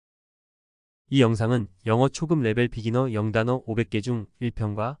이 영상은 영어 초급 레벨 비기너 영단어 500개 중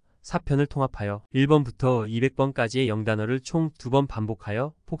 1편과 4편을 통합하여 1번부터 200번까지의 영단어를 총 2번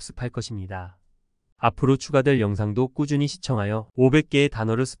반복하여 복습할 것입니다. 앞으로 추가될 영상도 꾸준히 시청하여 500개의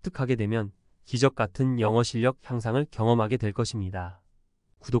단어를 습득하게 되면 기적 같은 영어 실력 향상을 경험하게 될 것입니다.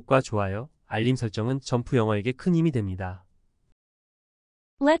 구독과 좋아요, 알림 설정은 점프 영어에게 큰 힘이 됩니다.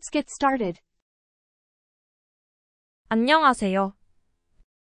 Let's get started. 안녕하세요.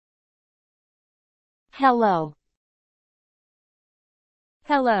 Hello.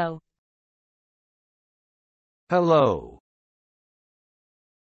 Hello. Hello.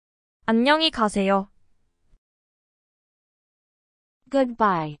 안녕히 가세요.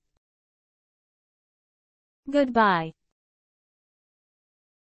 Goodbye. Goodbye.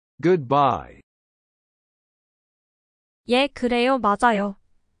 Goodbye. 예, 그래요, 맞아요.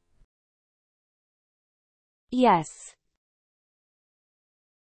 Yes.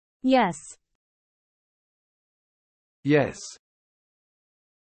 Yes. Yes.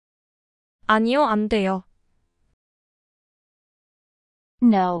 아니요, 안 돼요.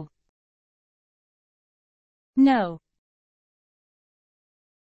 No. No.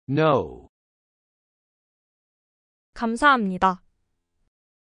 No. 감사합니다.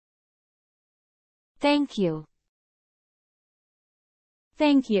 Thank you.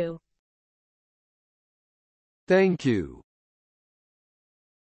 Thank you. Thank you.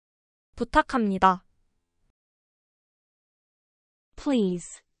 부탁합니다.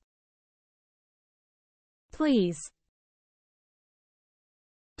 Please. Please.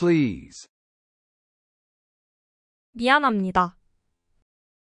 Please. 미안합니다.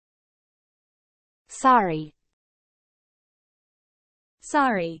 Sorry.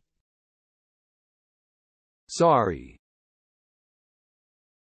 Sorry. Sorry.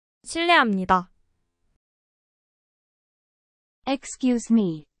 실례합니다. Excuse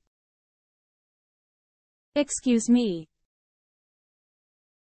me. Excuse me.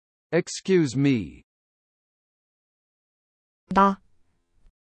 Excuse me. 나,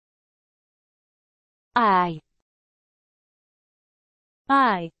 I.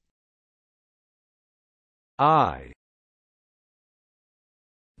 I.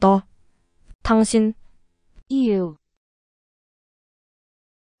 너, 당신, You.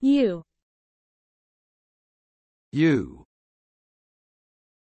 You. You.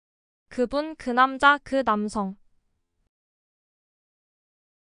 그분, 그 남자, 그 남성.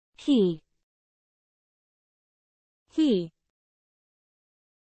 He. He.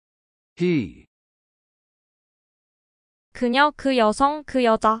 He. 그녀, 그 여성, 그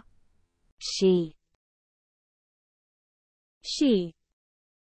여자. She. She.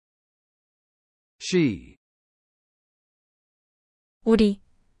 She. 우리,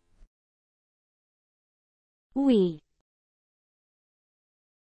 We.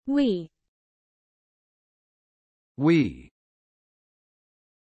 We. We.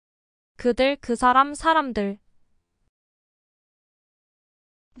 그들, 그 사람, 사람들.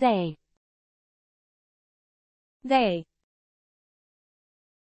 They. They.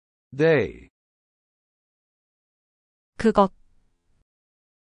 They. 그것,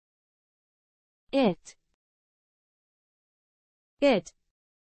 It. It.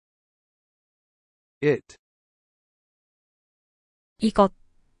 It. 이것,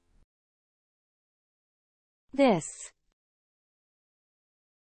 This.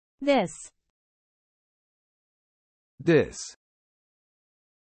 This. This.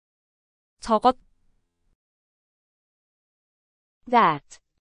 저것, That.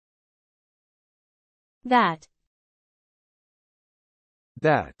 That.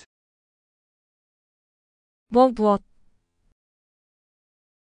 That. 무엇.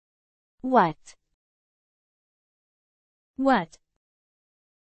 What. What.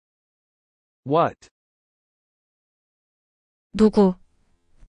 What. 누구,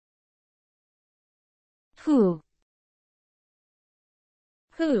 Who.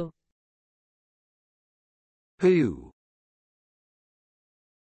 Who. Who.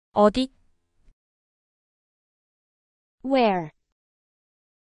 어디, Where.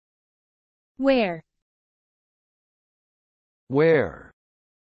 Where. Where.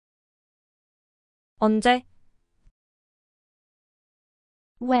 언제,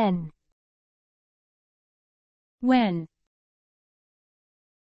 When. When.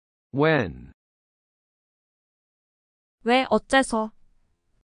 When. 왜, 어째서.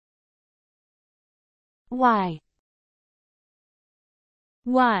 Why.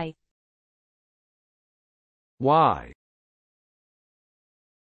 Why. Why.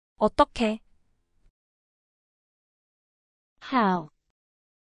 어떻게, How.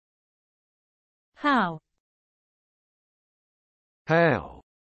 How. How.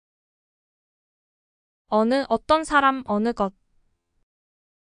 어느 어떤 사람 어느 것.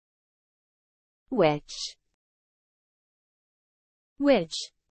 which,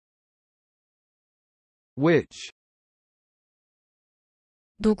 which, which,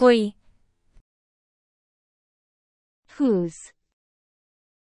 누구의. whose,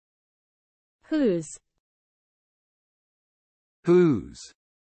 whose, whose,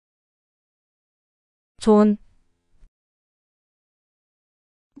 좋은.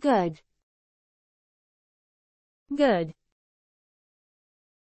 good, good,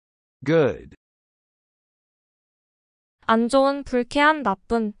 good, 안 좋은 불쾌한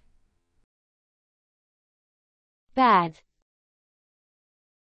나쁜. bad,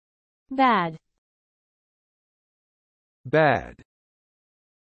 bad, bad,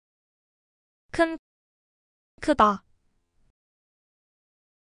 큰 크다.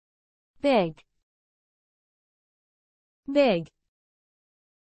 big, big,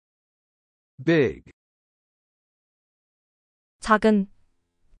 big, 작은.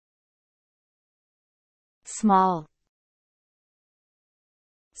 small,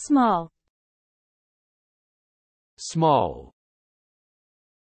 small, small,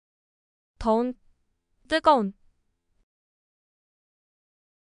 더운 뜨거운.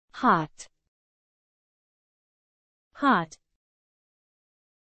 hot, hot,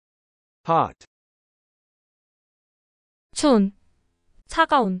 hot, 추운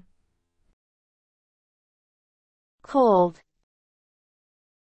차가운. cold,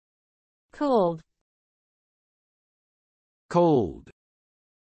 cold, cold,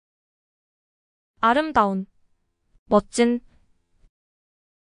 아름다운 멋진.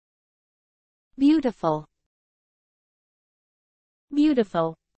 beautiful,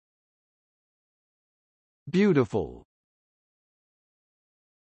 beautiful, beautiful,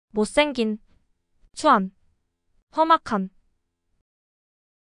 못생긴 추한 험악한.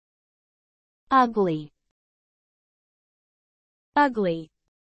 ugly, ugly,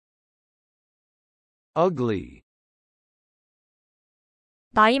 ugly,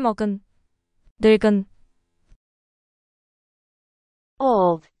 나이 먹은 늙은.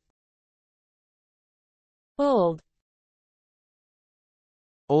 old, old,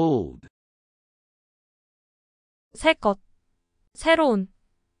 old, 새 것 새로운.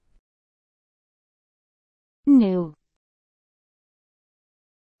 new,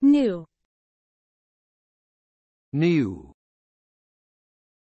 new, new,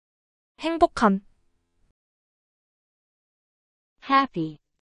 행복한. happy,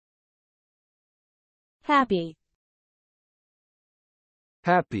 happy,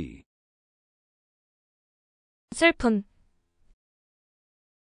 happy, 슬픈.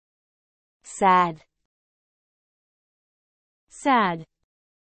 sad, sad,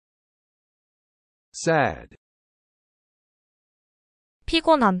 sad,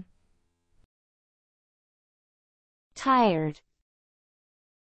 피곤한. tired,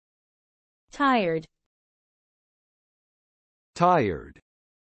 tired, tired,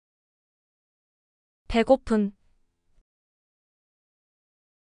 배고픈.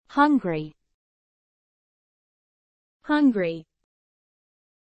 hungry, hungry,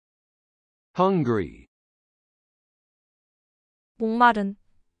 hungry, 목마른.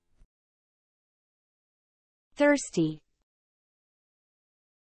 thirsty,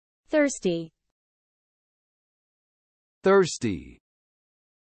 thirsty, thirsty,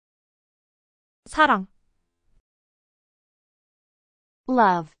 사랑.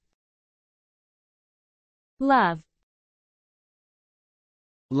 love, love,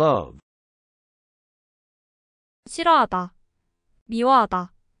 love, 싫어하다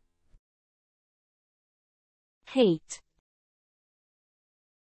미워하다. hate,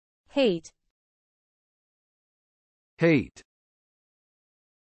 hate, hate,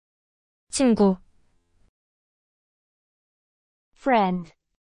 친구. friend,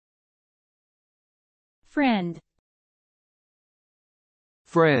 friend,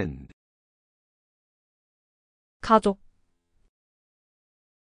 friend, 가족.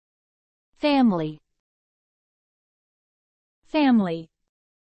 family, family,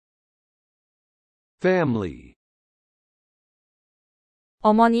 family,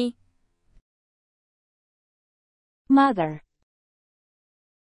 어머니. mother,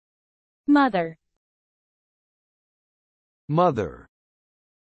 mother, mother,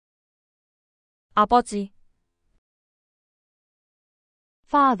 아버지.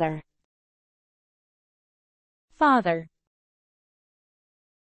 father, father,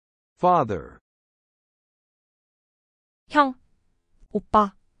 father, 형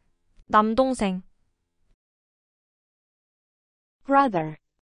오빠 남동생. brother,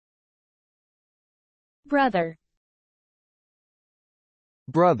 brother,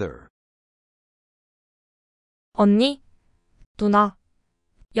 brother, 언니, 누나,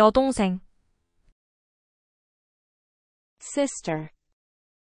 여동생, sister,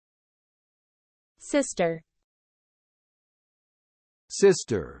 sister,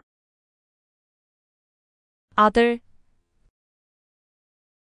 sister, 아들,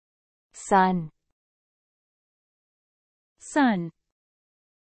 son, son,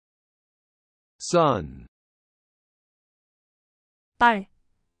 son, 딸,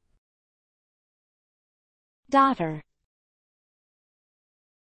 daughter,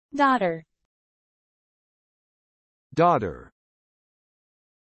 daughter, daughter,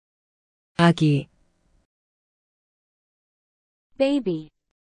 아기, baby,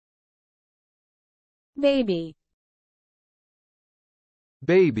 baby,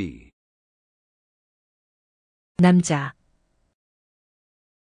 baby, 남자,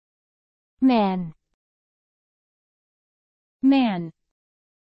 man, man,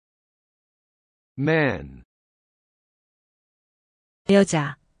 man,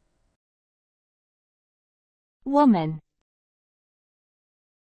 여자, woman,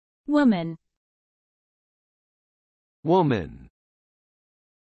 woman, woman,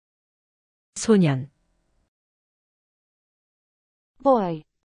 소년, boy,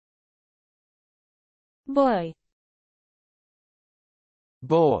 boy,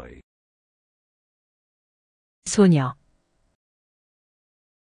 boy, 소녀,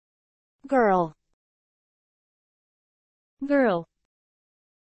 girl, girl,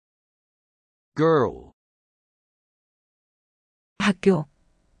 girl, 학교,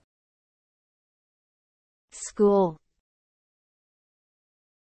 school,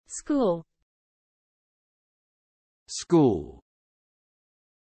 school, school,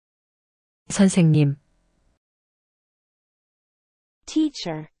 선생님,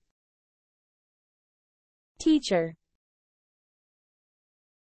 teacher, teacher,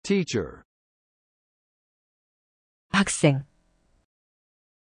 teacher, 학생,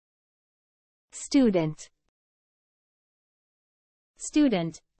 student,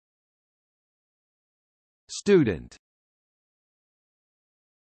 student, student,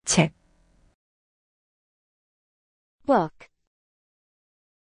 책, book,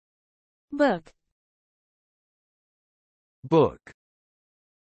 book, book,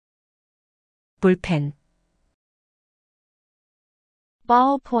 볼펜,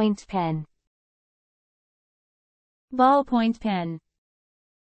 ballpoint pen, ballpoint pen,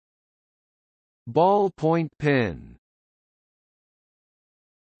 ballpoint pen,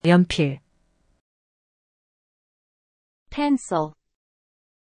 연필, pencil,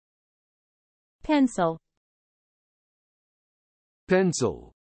 pencil,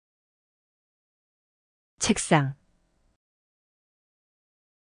 pencil, 책상,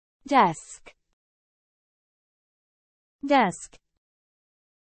 desk, desk,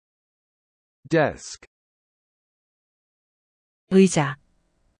 desk, 의자,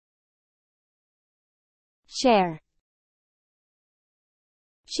 chair,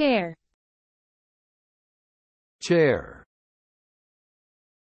 chair, chair,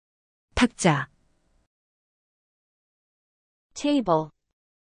 탁자, table,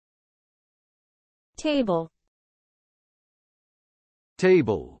 table,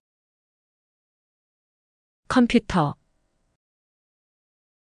 table, 컴퓨터,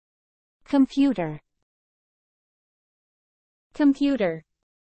 computer, computer,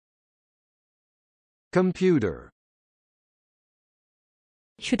 computer,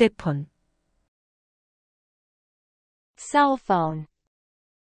 휴대폰, cell phone,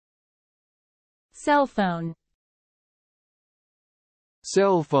 cell phone,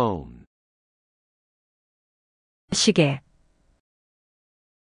 cell phone, 시계,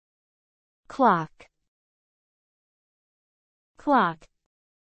 clock, clock,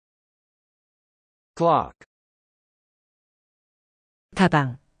 clock,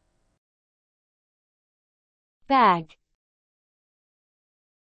 가방, bag,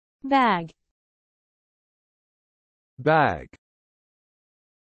 bag, bag,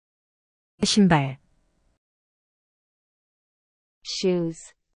 신발,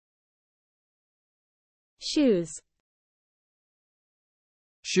 shoes, shoes,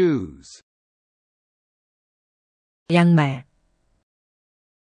 shoes, 양말,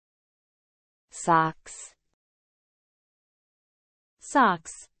 socks,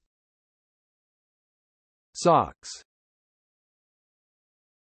 socks, socks,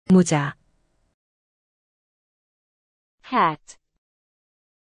 모자, hat,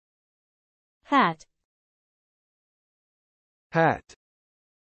 hat, hat,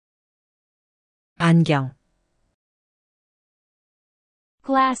 안경,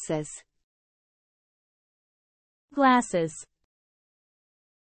 glasses, glasses,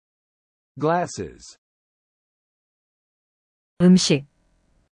 glasses, 음식,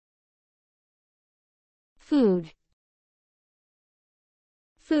 food,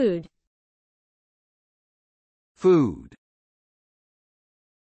 food, food,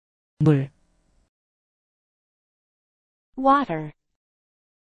 물, water,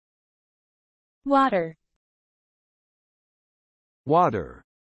 water, water,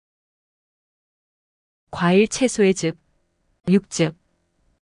 과일 채소의 즙, 육즙,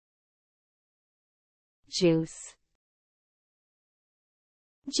 juice,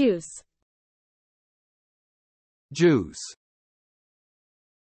 juice, juice,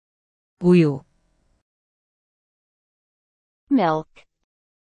 우유, milk,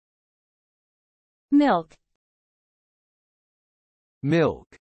 milk,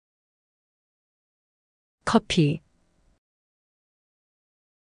 milk, 커피,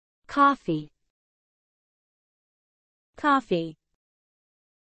 coffee, coffee,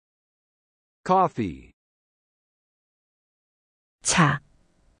 coffee, 차,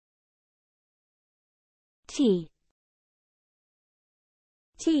 tea,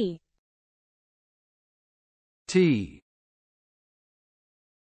 tea, tea,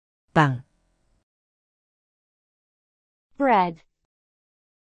 빵, bread,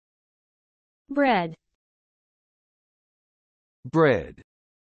 bread, bread,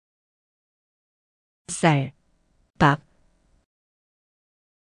 쌀, 밥,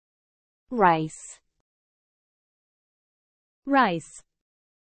 rice, rice,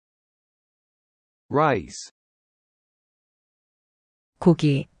 rice,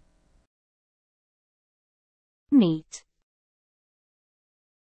 고기, meat,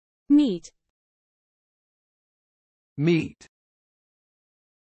 meat, meat,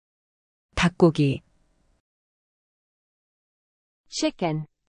 닭고기, chicken,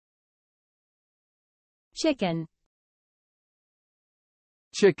 chicken,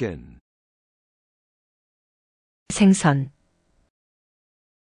 chicken, 생선,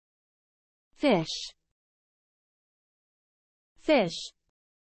 fish, fish,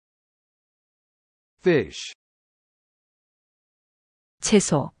 fish,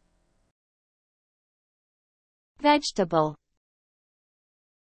 채소, vegetable,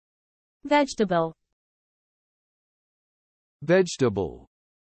 vegetable, vegetable,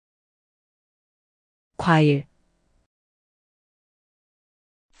 과일,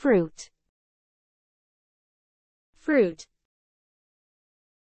 fruit, fruit,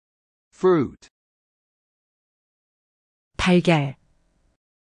 fruit, 달걀,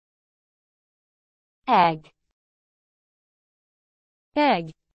 egg,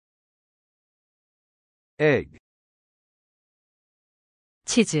 egg, egg,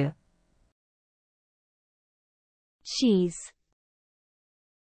 치즈, cheese,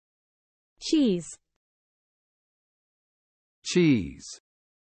 cheese, cheese,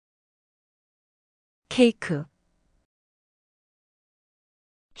 케이크,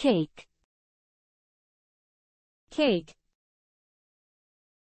 cake, cake,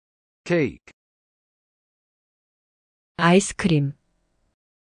 cake, 아이스크림,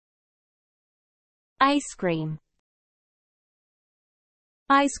 ice cream,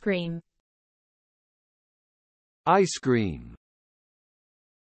 ice cream, ice cream,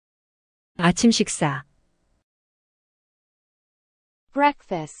 아침 식사,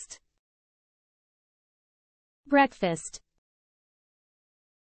 breakfast, breakfast,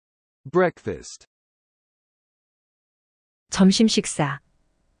 breakfast, 점심 식사,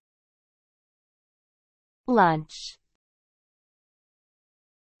 lunch,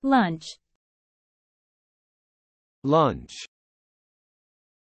 lunch, lunch,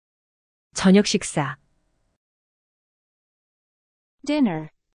 저녁 식사, dinner,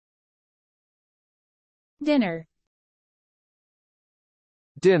 dinner,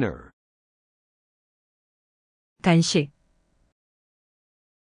 dinner, 간식,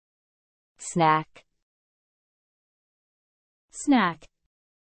 snack, snack,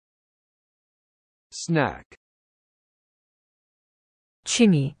 snack,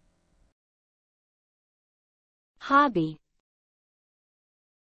 취미, hobby,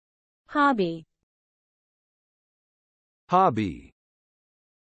 hobby, hobby,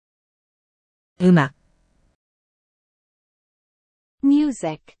 음악,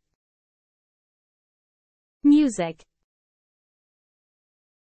 music, music,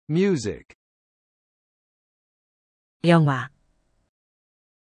 music, 영화,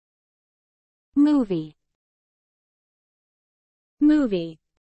 movie, movie,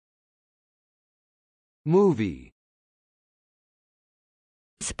 movie,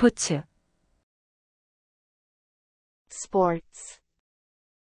 스포츠, sports,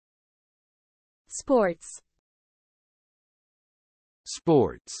 sports,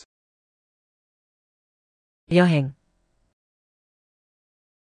 sports, 여행,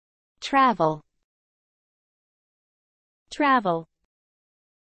 travel, travel,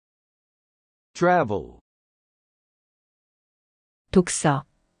 travel, 독서,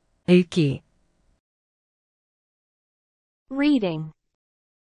 읽기, reading,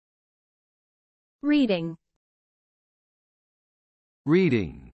 reading,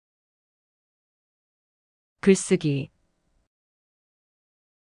 reading, 글쓰기,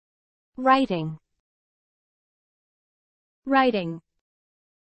 writing, writing,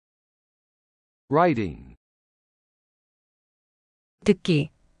 writing, 듣기,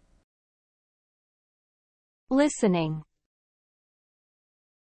 listening,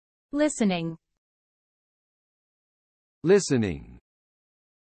 listening, listening,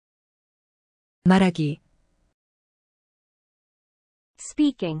 말하기,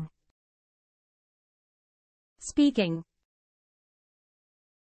 speaking, speaking,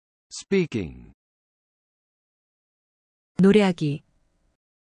 speaking, 노래하기,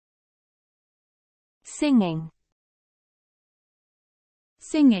 singing,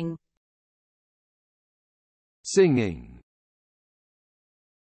 singing, singing,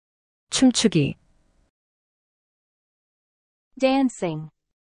 춤추기, dancing,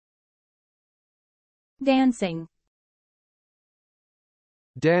 dancing,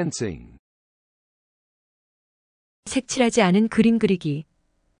 dancing, 색칠하지 않은 그림 그리기,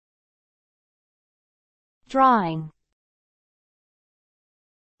 drawing,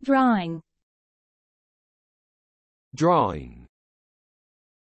 drawing, drawing,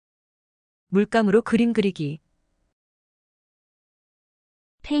 물감으로 그림 그리기,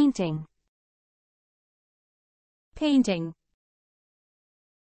 painting, painting,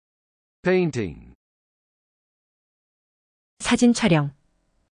 painting, 사진 촬영,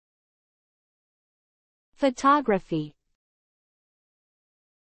 photography,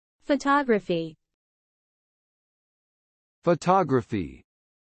 photography, photography,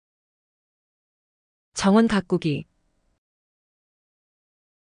 정원 가꾸기,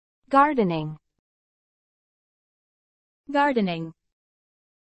 gardening, gardening,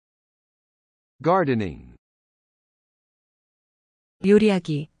 gardening,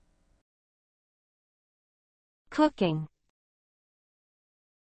 요리하기, cooking,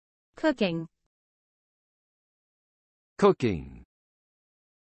 cooking, cooking,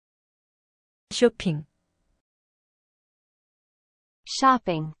 쇼핑,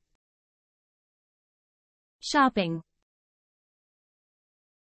 shopping, shopping,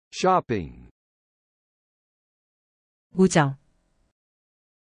 shopping, 우정,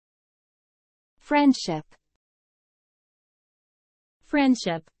 friendship,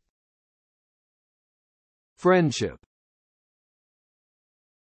 friendship, friendship,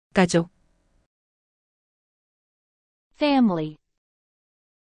 가족, family,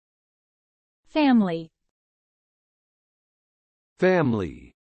 family,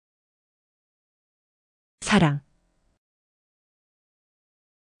 family, 사랑,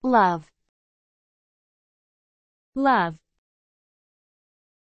 love, love,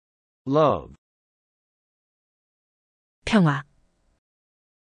 love, 평화,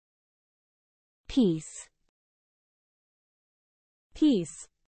 peace, peace,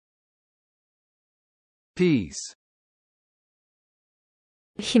 peace,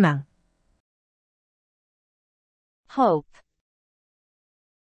 희망, hope,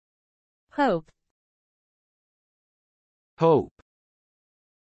 hope, hope,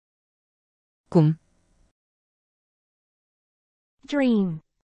 꿈, dream,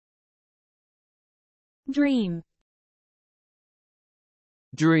 dream,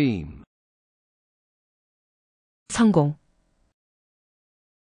 dream, 성공,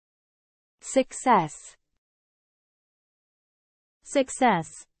 success,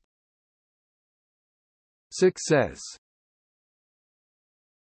 success, success,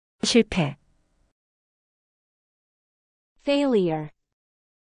 실패, failure,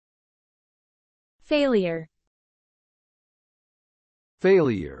 failure,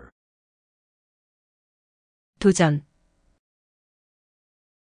 failure, 도전,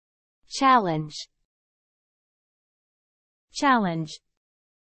 challenge, challenge,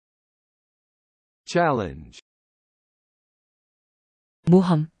 challenge,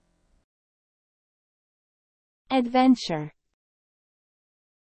 모험, adventure,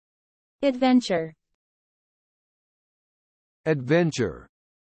 adventure, adventure,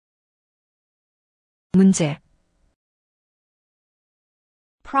 문제,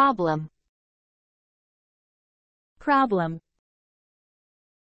 problem, problem,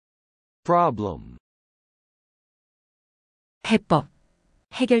 problem, 해법,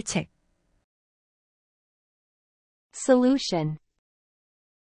 해결책, solution,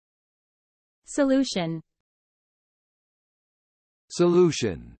 solution,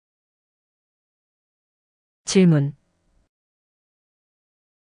 solution, 질문,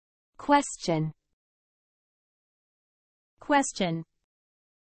 question, question,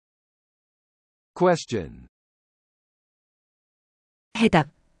 question, 해답,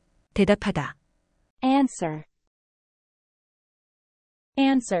 대답하다, answer,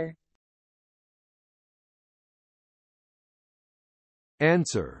 answer,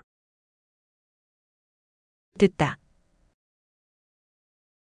 answer, 듣다,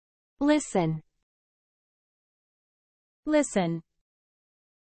 listen, listen,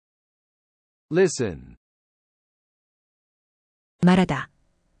 listen, 말하다,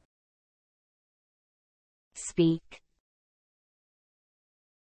 speak,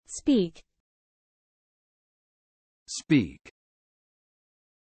 speak, speak,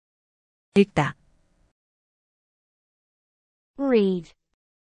 읽다, read,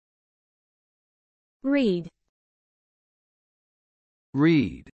 read,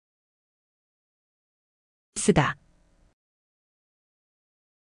 read, 쓰다,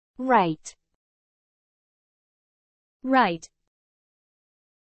 write, write,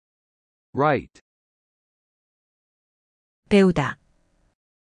 write, 배우다,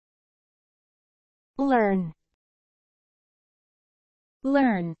 learn,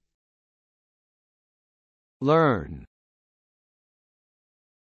 learn, learn,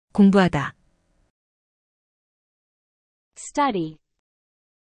 공부하다, study,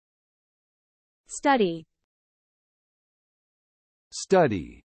 study,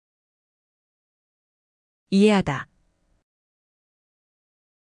 study, 이해하다,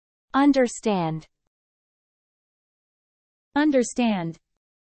 understand, understand,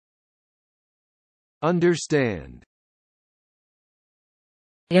 understand,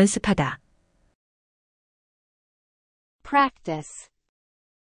 연습하다, practice,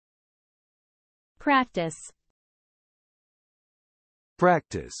 practice,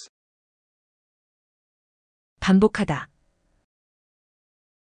 practice, 반복하다,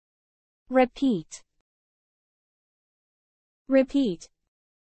 repeat, repeat,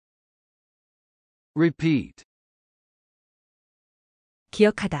 repeat,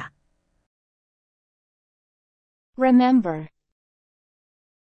 기억하다, remember,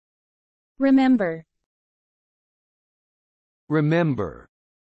 remember, remember,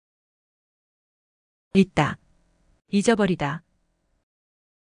 잊다, 잊어버리다,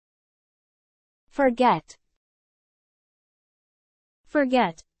 forget,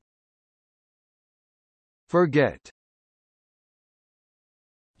 forget, forget,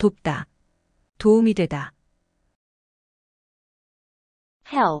 돕다, 도움이 되다,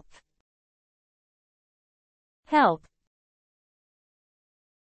 help, help,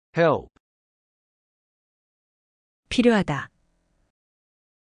 help, 필요하다,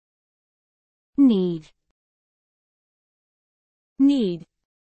 need, need,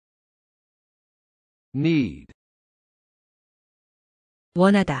 need,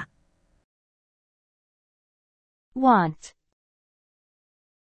 원하다, want,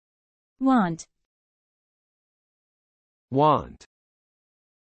 want, want,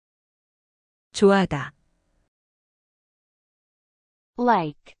 좋아하다,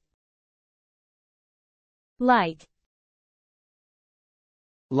 like, like,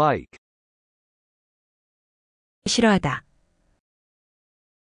 like, 싫어하다,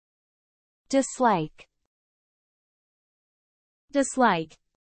 dislike, dislike,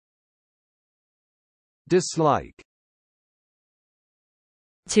 dislike,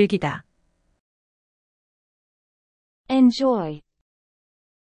 즐기다, enjoy,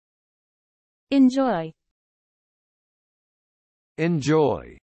 enjoy,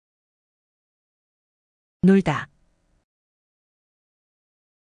 enjoy, 놀다,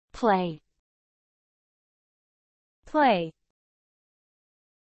 play, play,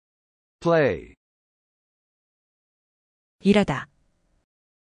 play, 일하다,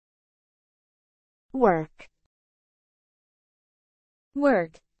 work,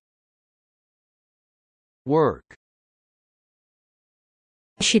 work, work,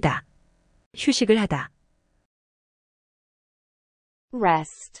 쉬다, 휴식을 하다,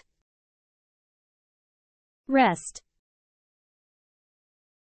 rest, rest,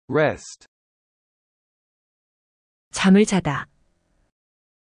 rest, 잠을 자다,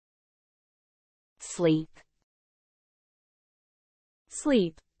 sleep,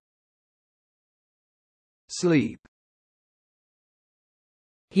 sleep, sleep,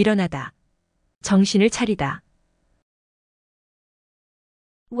 일어나다, 정신을 차리다,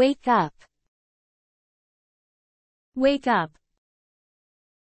 wake up, wake up,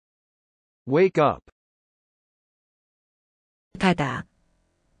 wake up, 가다,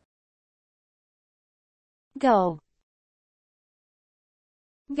 go,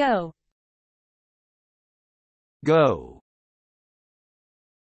 go, Go.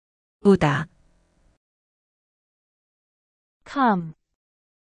 오다. come,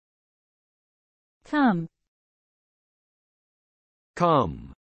 come,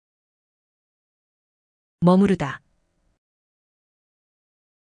 Come. 머무르다.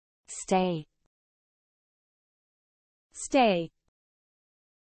 stay, stay,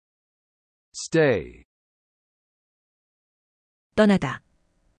 Stay. 떠나다.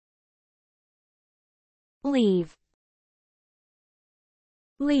 leave,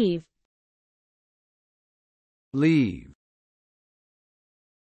 leave, Leave.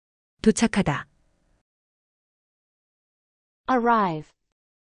 도착하다. arrive,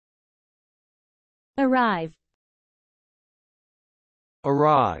 arrive,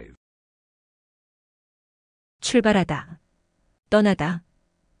 Arrive. 출발하다. 떠나다.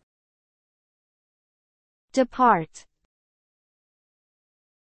 depart,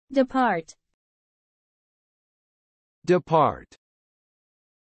 depart, Depart.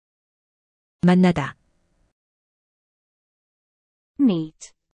 만나다.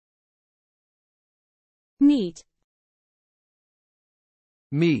 meet, meet,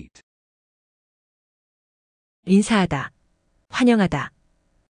 Meet. 인사하다. 환영하다.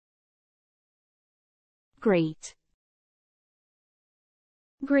 greet,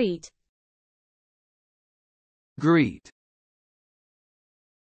 greet, Greet.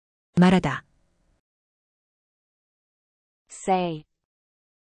 말하다. say,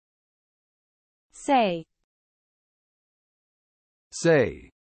 say, Say.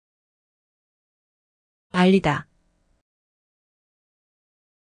 알리다.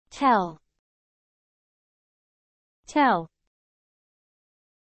 tell, tell,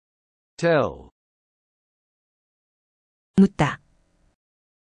 Tell. 묻다.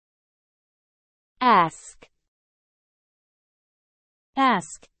 ask,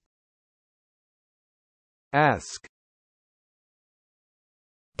 ask, Ask.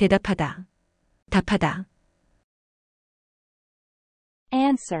 대답하다. 답하다.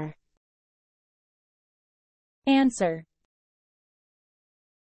 answer, answer,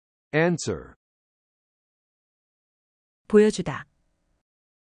 Answer. 보여주다.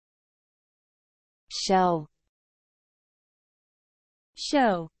 show,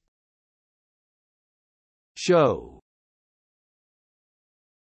 show, Show.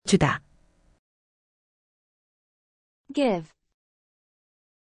 주다. give,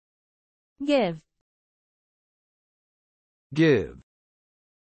 give, Give.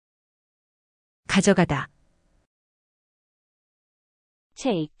 가져가다.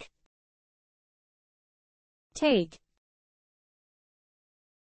 take, take,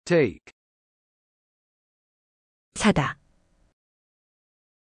 Take. 사다.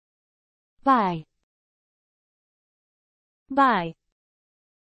 buy, buy,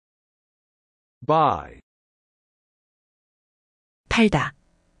 Buy. 팔다.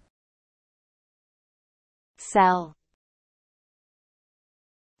 sell,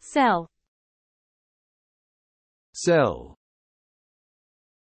 sell, Sell.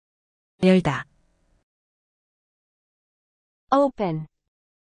 열다. open,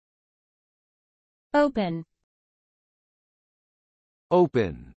 open,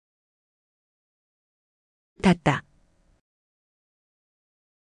 Open. 닫다.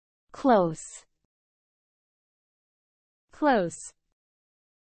 close, close,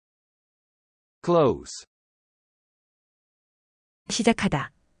 Close.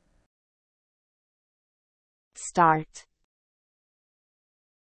 시작하다. start,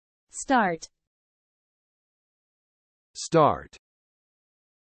 start, Start.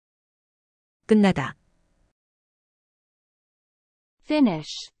 끝나다.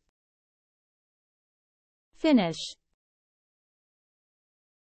 finish, finish,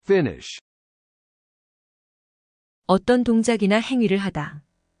 Finish. 어떤 동작이나 행위를 하다.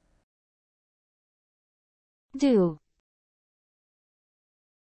 do,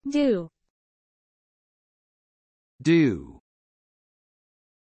 do, Do.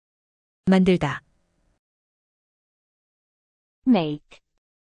 만들다. make,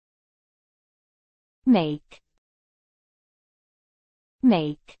 make,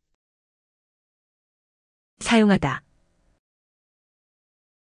 make, 사용하다.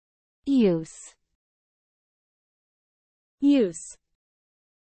 use, use,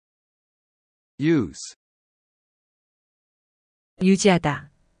 Use.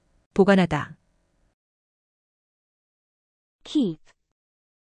 유지하다. 보관하다. keep,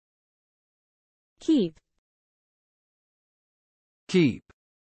 keep, Keep.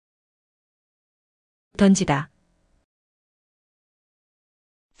 던지다.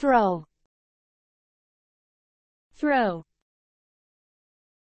 throw, throw,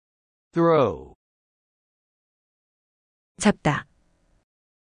 Throw. 잡다,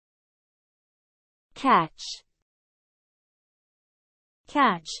 catch,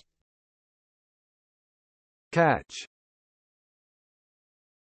 catch, catch,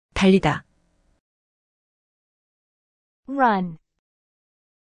 달리다, run,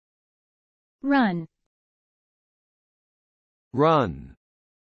 run, run,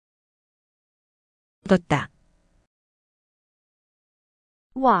 걷다,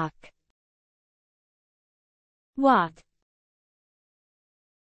 walk, walk,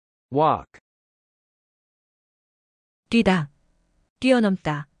 walk, 뛰다,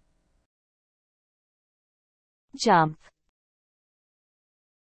 뛰어넘다, jump,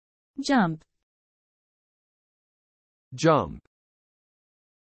 jump, jump,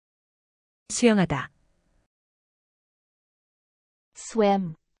 수영하다,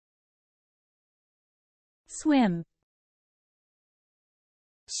 swim, swim,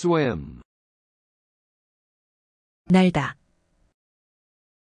 swim, 날다,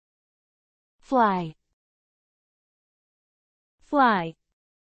 fly, fly,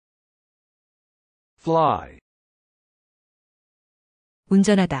 fly,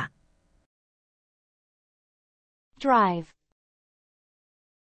 운전하다, drive,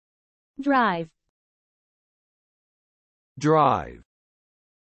 drive, drive,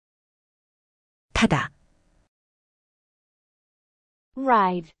 타다,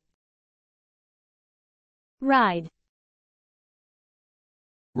 ride, ride,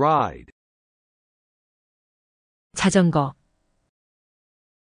 ride, 자전거,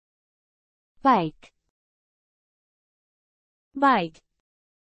 bike, bike,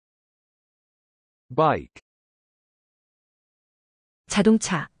 bike,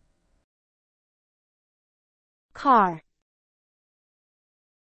 자동차, car,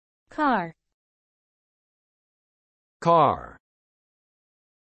 car, car,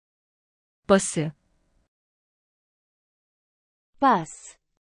 버스, bus,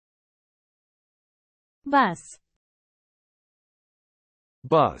 bus,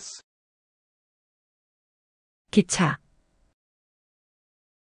 bus, 기차,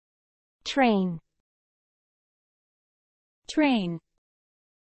 train, train,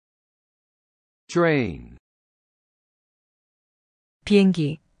 train,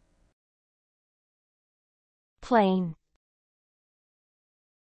 비행기, plane,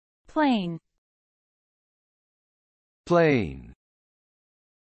 plane, plane,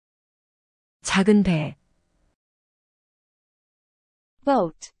 작은 배,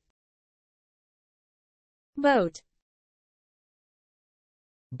 boat, boat,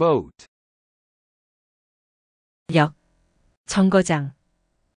 boat, 역, 정거장,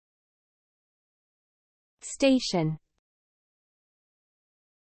 station,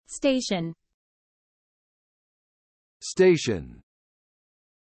 station, station,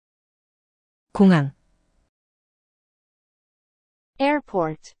 공항,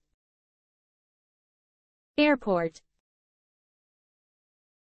 airport, airport,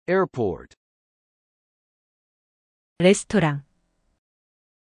 airport, 레스토랑,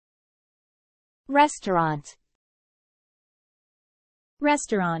 restaurant,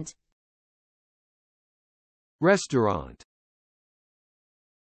 restaurant, restaurant,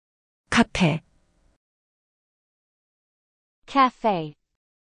 카페, cafe,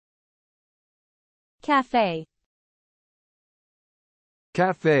 cafe,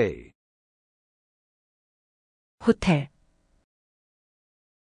 cafe, 호텔,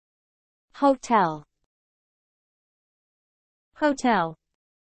 hotel, hotel,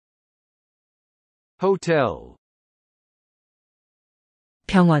 hotel,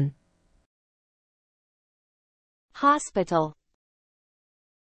 병원, hospital,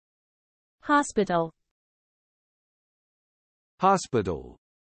 hospital, hospital,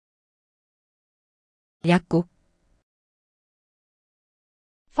 약국,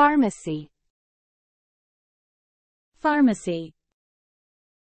 pharmacy, pharmacy,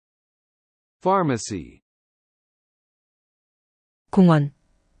 pharmacy, 공원,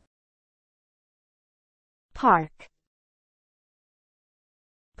 park,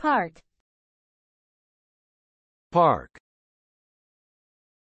 park, park,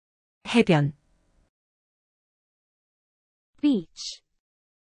 해변, beach,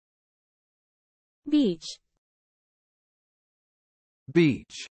 beach,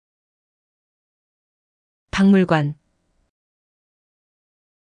 beach, 박물관,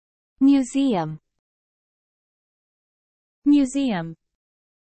 museum, museum,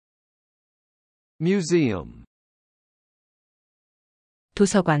 museum,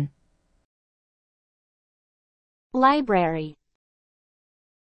 도서관, library,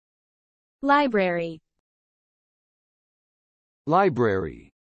 library,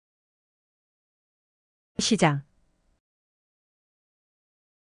 library, 시장,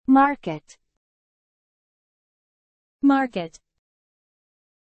 market, market,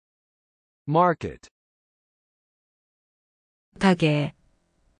 market, 가게,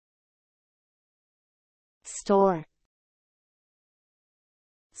 store,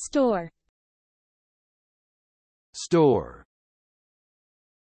 store, store,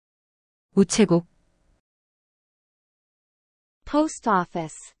 우체국, post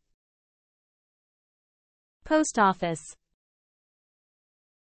office, post office,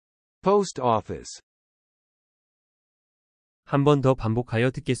 post office. 한 번 더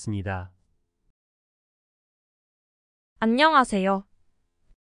반복하여 듣겠습니다. 안녕하세요.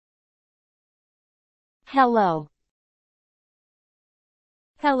 hello,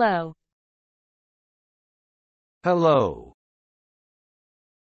 hello, Hello,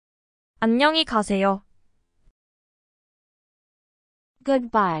 안녕히 가세요.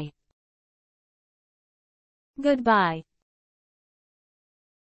 goodbye, goodbye,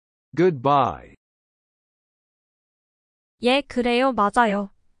 goodbye. 예, 그래요, 맞아요.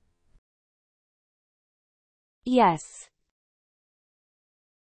 yes,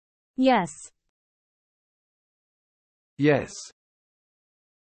 yes, Yes,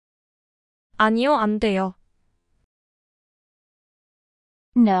 아니요, 안 돼요.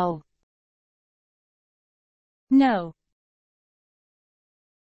 no, no,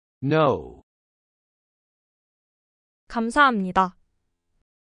 no. 감사합니다.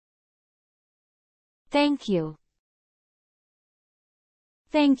 thank you,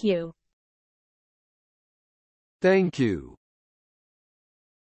 thank you, Thank you.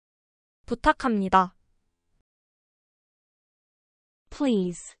 부탁합니다.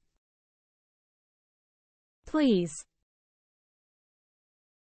 please, please,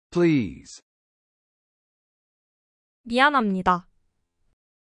 Please. 미안합니다.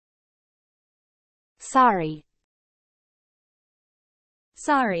 sorry,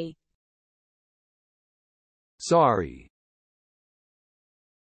 sorry, Sorry.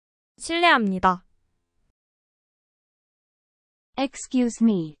 실례합니다. excuse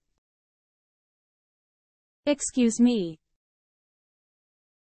me, excuse me,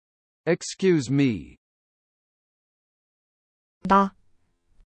 Excuse me. 나,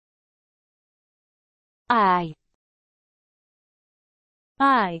 I,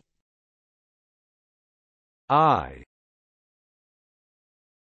 I.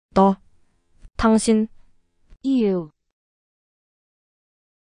 너, 당신, you,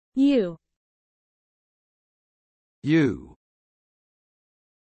 you, You.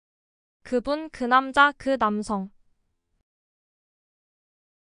 그분, 그 남자, 그 남성,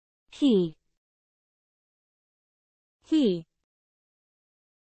 he, he,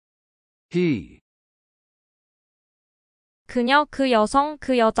 He. 그녀, 그 여성,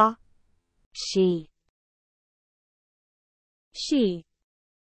 그 여자, she, she,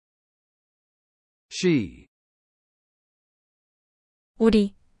 She.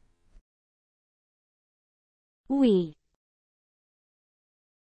 우리, we,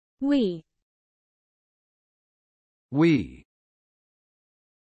 we, We.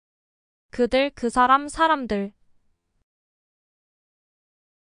 그들, 그 사람, 사람들,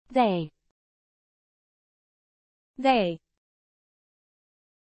 they, they,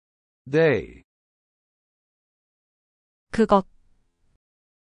 They. 그것,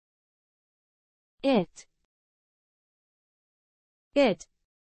 it, it,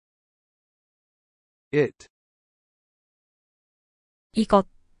 It. 이것,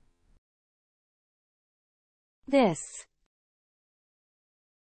 this,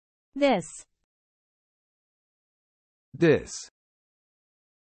 this, This.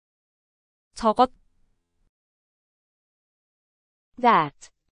 저것, that,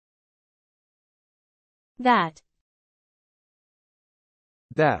 that,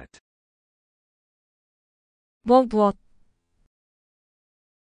 That. 무엇,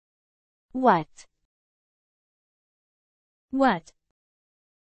 what, what,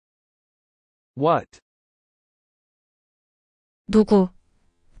 What. 누구,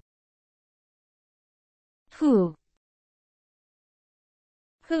 who,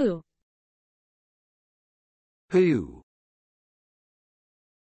 who, Who.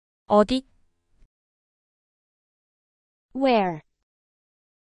 어디, where,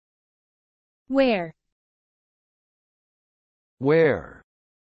 where, Where.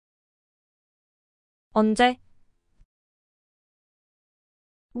 언제,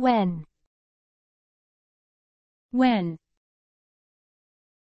 when, when,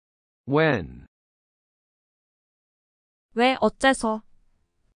 When. 왜, 어째서,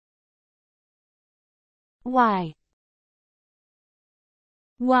 why,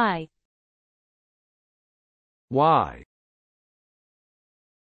 why, Why.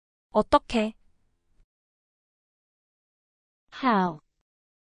 어떻게, How.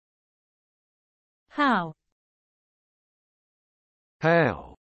 How.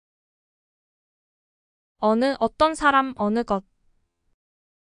 How. 어느 어떤 사람 어느 것,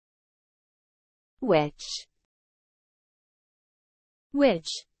 Which.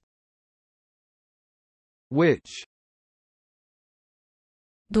 Which. Which.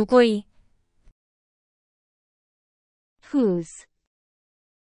 누구의, Whose.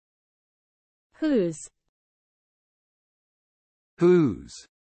 Whose. Whose.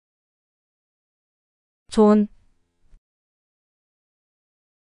 좋은,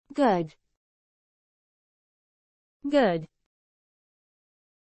 Good. Good.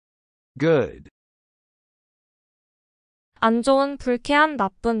 Good. 안 좋은 불쾌한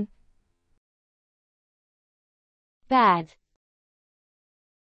나쁜, Bad.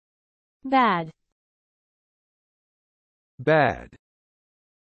 Bad. Bad.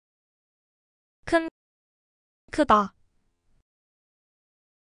 큰, 크다,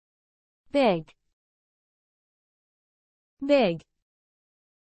 Big. Big.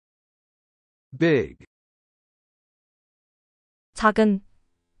 Big. 작은,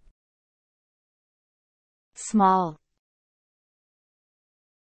 Small.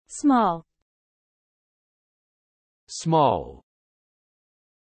 Small. Small.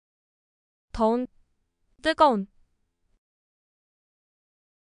 더운, 뜨거운,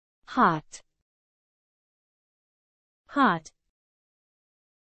 Hot. Hot.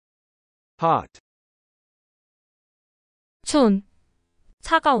 Hot. 추운,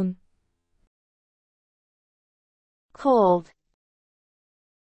 차가운, Cold.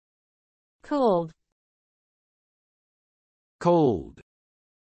 Cold. Cold.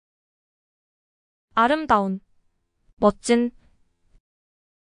 아름다운, 멋진,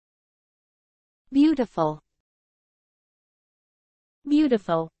 Beautiful.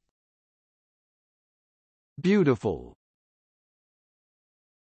 Beautiful. Beautiful.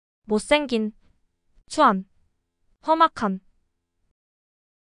 못생긴, 추한, 험악한,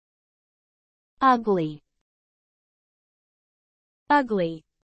 Ugly. Ugly.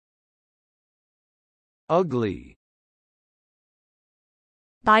 Ugly.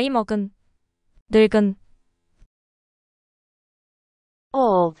 나이 먹은, 늙은,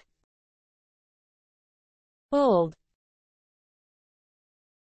 Old. Old.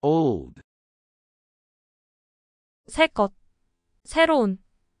 Old. 새 것, 새로운,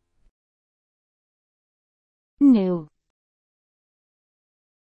 New.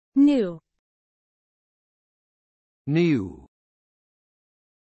 New. New.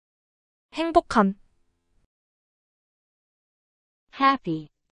 행복한, Happy.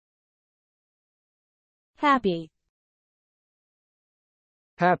 Happy.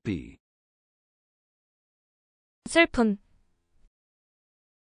 Happy. 슬픈,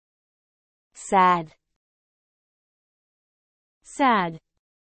 Sad. Sad.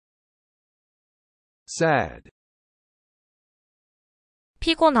 Sad.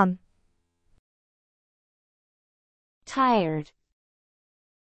 피곤한, Tired.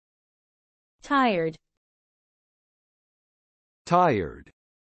 Tired. Tired.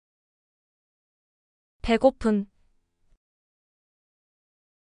 배고픈,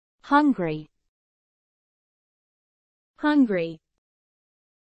 Hungry. Hungry.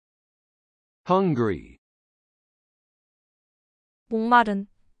 Hungry. 목마른,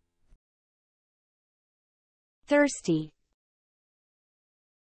 Thirsty.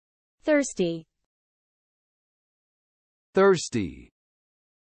 Thirsty. Thirsty.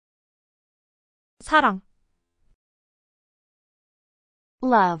 사랑,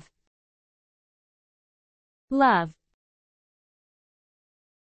 Love. Love.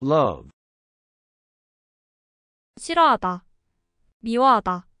 Love. 싫어하다,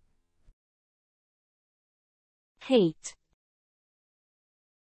 미워하다, Hate.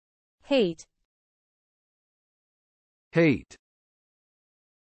 Hate. Hate.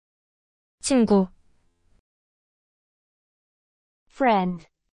 친구, Friend.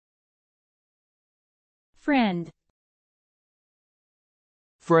 Friend.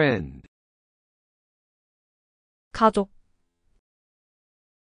 Friend. 가족,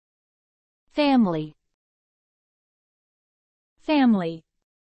 Family. Family.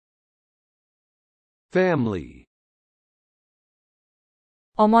 Family.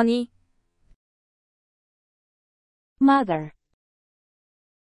 어머니, Mother.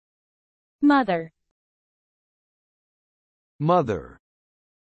 Mother. Mother.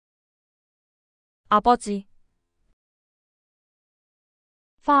 아버지,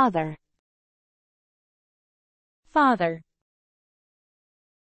 Father. Father.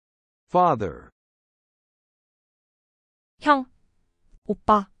 Father. 형,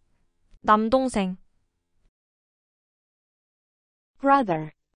 오빠, 남동생,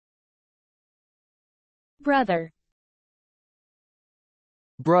 brother, brother,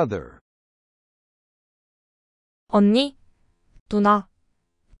 brother, 언니, 누나,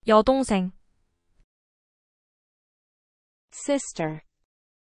 여동생, sister,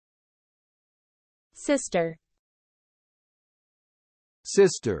 sister,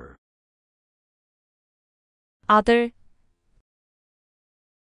 sister, 아들,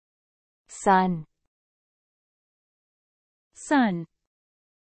 son, son,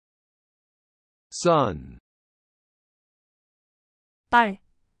 son, 딸,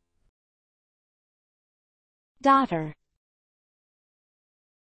 daughter,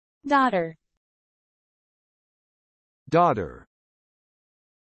 daughter, daughter,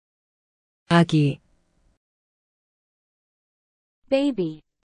 아기, baby,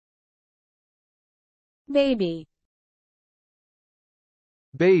 baby,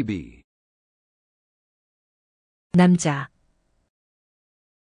 baby, 남자,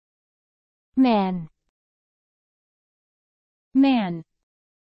 man, man,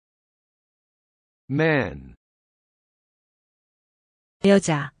 man,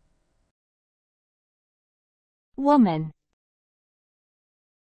 여자, woman,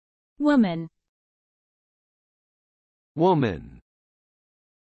 woman, woman,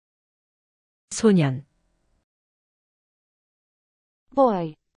 소년,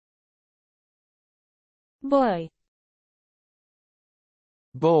 boy, boy,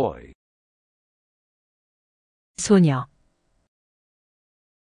 boy, 소녀,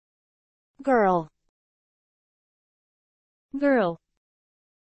 girl, girl,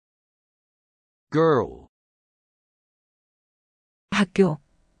 girl, 학교,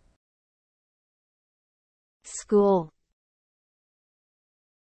 school,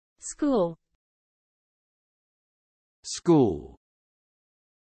 school, school,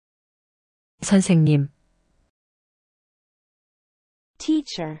 선생님,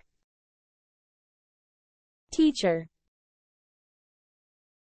 teacher, teacher,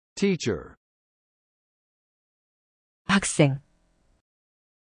 teacher, 학생,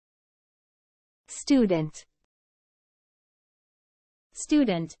 student,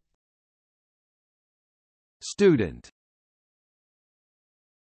 student, student,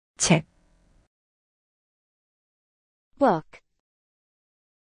 책, book,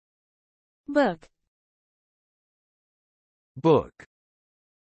 book, book,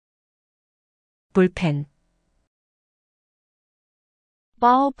 볼펜,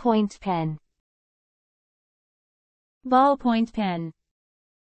 ballpoint pen, ballpoint pen,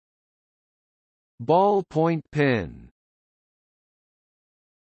 ballpoint pen,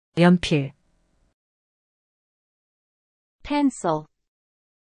 연필, pencil,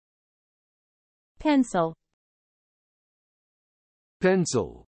 pencil,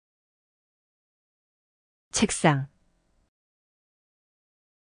 pencil, 책상,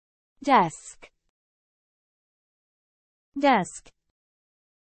 desk, desk,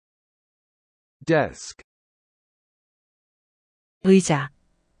 desk, 의자,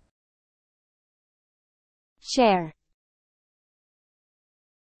 chair,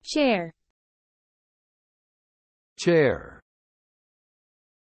 chair, chair,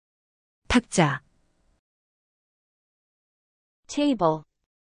 탁자, table,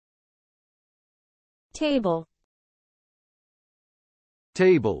 table,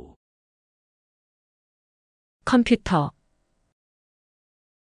 table, 컴퓨터,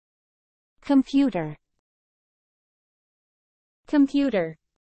 computer, computer,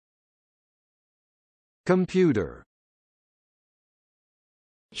 computer,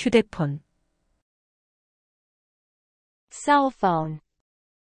 휴대폰, cell phone,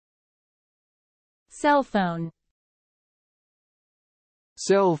 cell phone,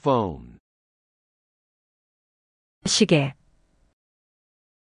 cell phone, 시계,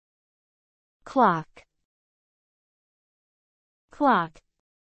 clock, clock,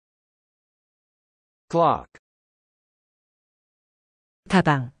 clock,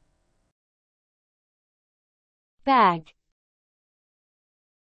 가방, bag,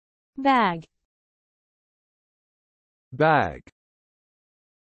 bag, bag,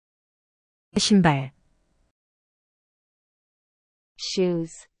 신발,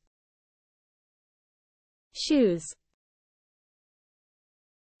 shoes, shoes,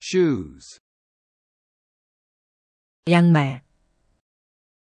 shoes, 양말,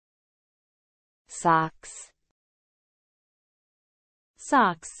 socks,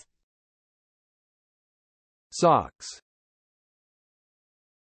 socks, socks,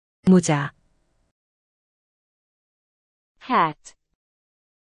 모자, hat,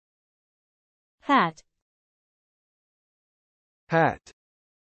 hat, hat,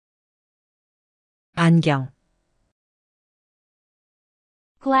 안경,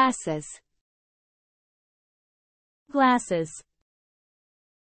 glasses, glasses,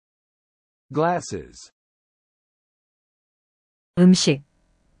 glasses, 음식,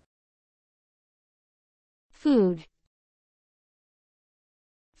 food,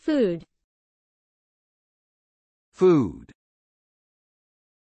 food, food,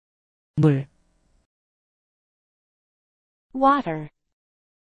 물, water,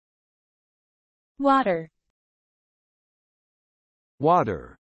 water,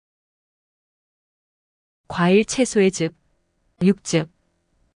 water, 과일 채소의 즙, 육즙,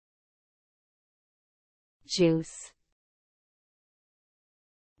 juice,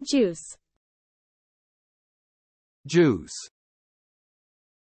 juice, juice,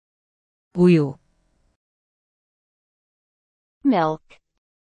 우유, milk,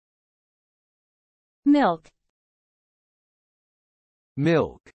 milk,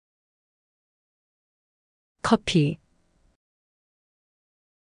 milk, 커피,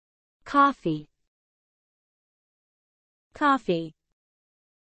 coffee, coffee,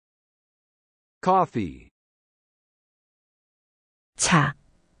 coffee, 차,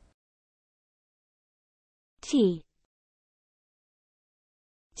 tea,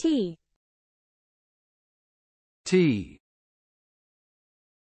 tea, tea,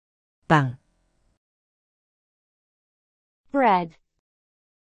 빵, bread,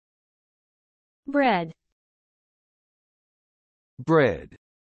 bread, bread,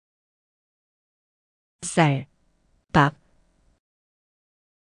 쌀, 밥,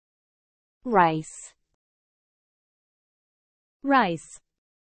 rice, rice,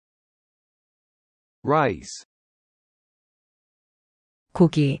 rice,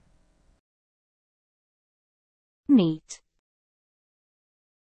 고기, meat,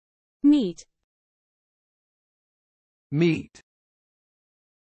 meat, meat,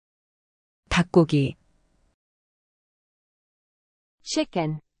 닭고기,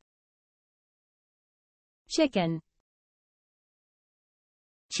 chicken, chicken,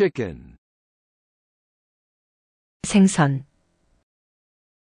 chicken, 생선,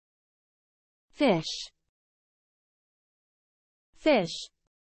 fish, fish,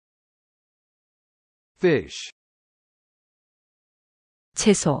 fish,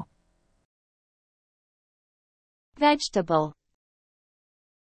 채소, vegetable,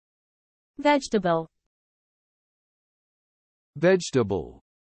 vegetable, vegetable,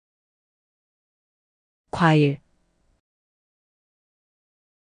 과일,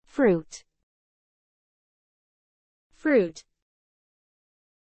 fruit, fruit,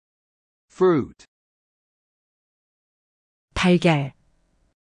 fruit, 달걀,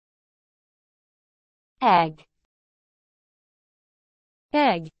 egg,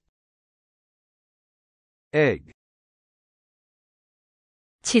 egg, egg,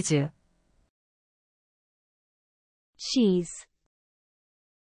 치즈, cheese,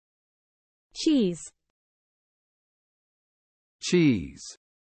 cheese, cheese,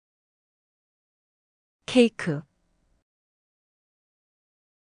 케이크,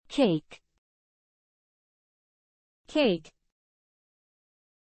 cake, cake,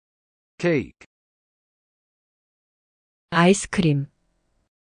 cake, 아이스크림,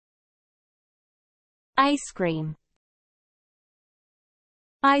 ice cream,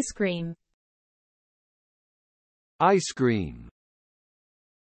 ice cream, ice cream,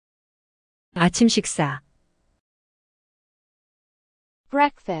 아침 식사,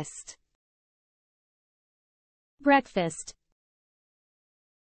 breakfast, breakfast,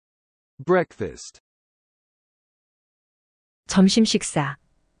 breakfast, 점심 식사,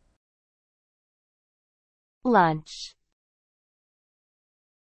 lunch,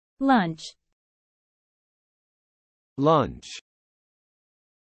 lunch, lunch,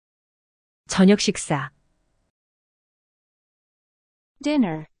 저녁 식사,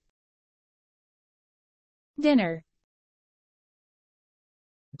 dinner, dinner,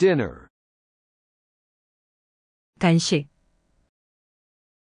 dinner, 간식,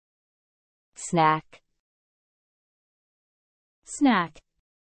 snack, snack,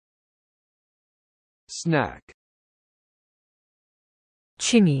 snack,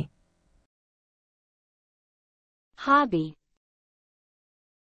 취미, hobby,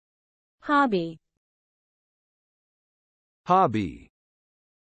 hobby, hobby,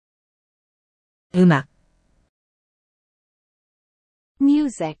 음악,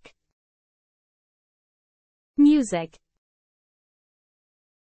 music, music,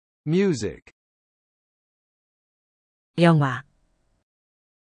 music, 영화,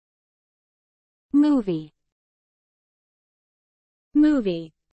 movie,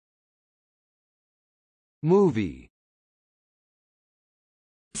 movie, movie,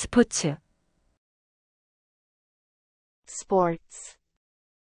 스포츠, sports,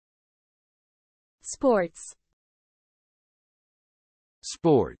 sports,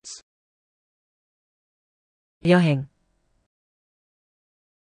 sports, 여행,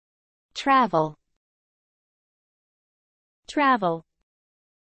 travel, travel,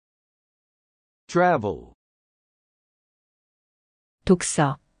 travel,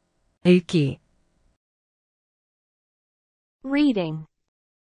 독서, 읽기, reading,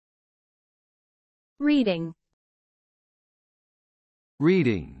 reading,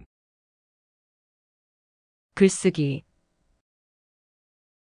 reading, 글쓰기,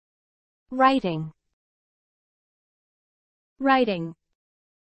 writing, writing,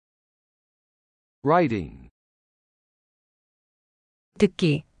 writing,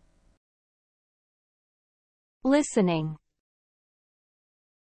 듣기, listening,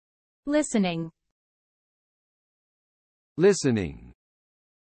 listening, listening,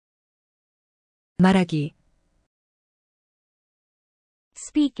 말하기,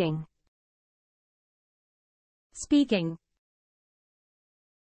 speaking, speaking,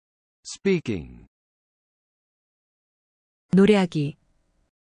 speaking, 노래하기,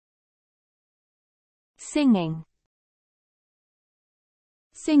 singing,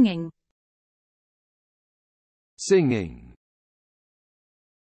 singing, singing,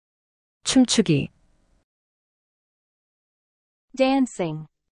 춤추기, dancing,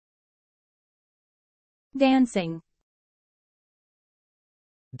 dancing,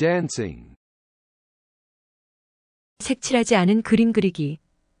 dancing, 색칠하지 않은 그림 그리기,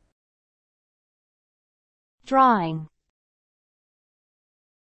 drawing,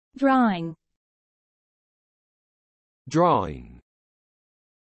 drawing, drawing,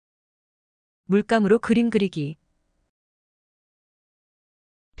 물감으로 그림 그리기,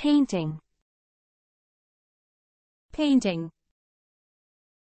 painting, painting,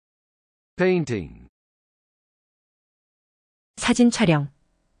 painting, 사진 촬영,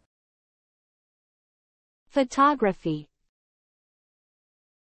 photography,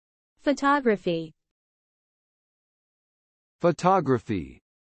 photography, photography,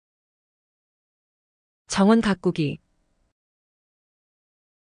 정원 가꾸기,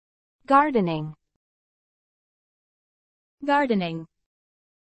 gardening, gardening,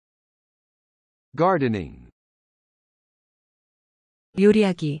 gardening,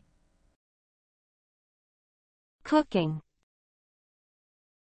 요리하기, cooking,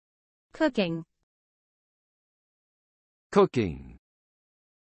 cooking, cooking,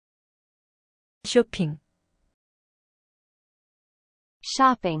 쇼핑,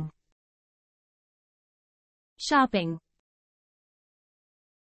 shopping, shopping,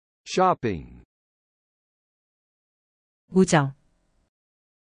 shopping, 우정,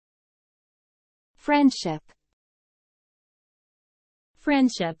 friendship,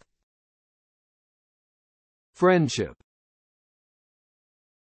 friendship, friendship,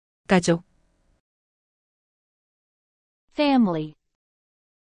 가족, family,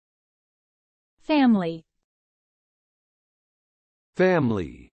 family,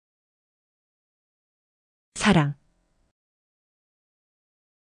 family, 사랑,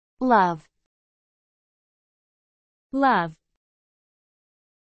 love, love,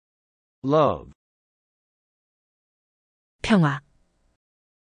 love, 평화,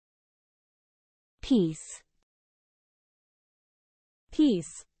 peace,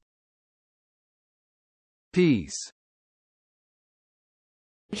 peace, peace,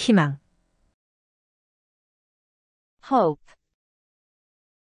 희망, hope,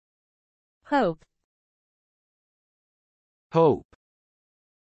 hope, hope,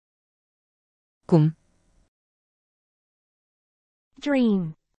 꿈,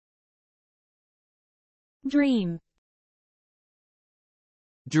 dream, dream,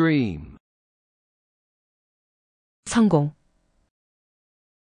 dream, 성공,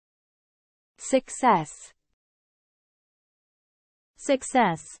 success,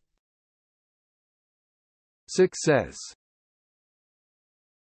 success, success,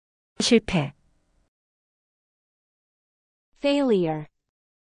 실패, failure,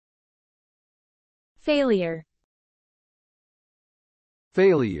 failure,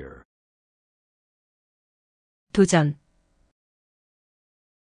 failure, 도전,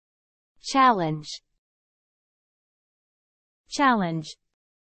 challenge, challenge,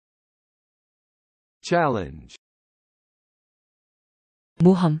 challenge,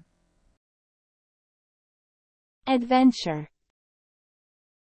 모험, adventure,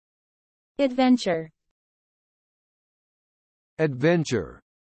 adventure, adventure,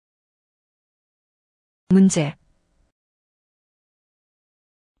 문제,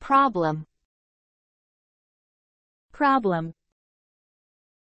 problem, problem,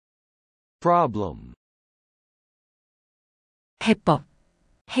 problem, 해법,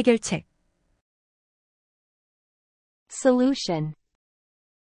 해결책, Solution.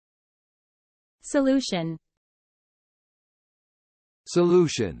 Solution.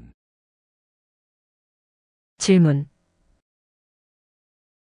 Solution. 질문,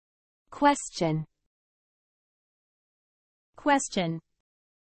 Question. Question.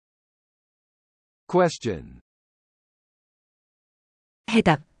 Question.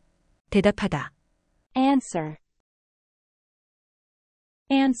 해답, 대답하다, Answer.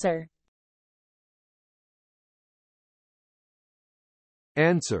 Answer.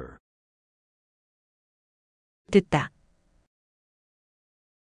 Answer. 듣다,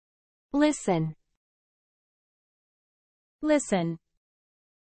 Listen. Listen.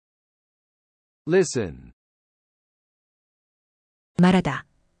 Listen. 말하다,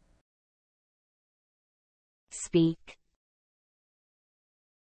 Speak.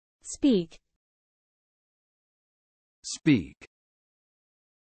 Speak. Speak.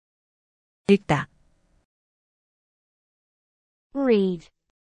 읽다, Read.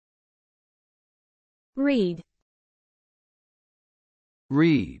 Read.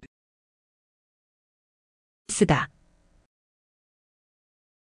 Read. 쓰다,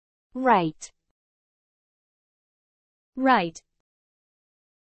 Write. Write.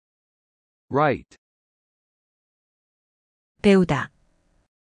 Write. 배우다,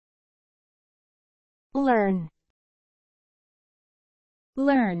 Learn.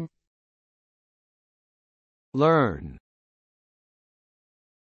 Learn. Learn.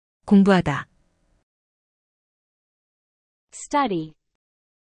 공부하다, Study.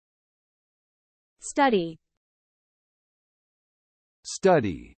 Study.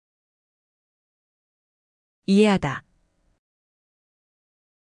 Study. 이해하다,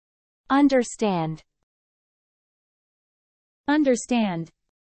 Understand. Understand.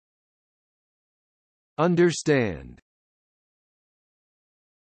 Understand.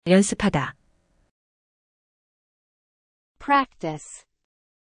 연습하다, Practice.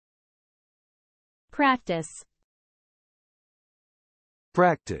 Practice.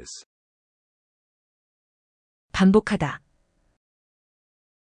 Practice. 반복하다,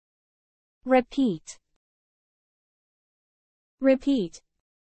 Repeat. Repeat.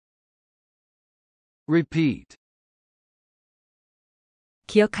 Repeat.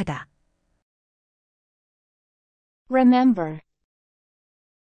 기억하다, Remember.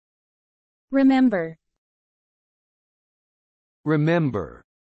 Remember. Remember.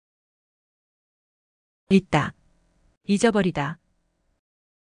 잊다, 잊어버리다,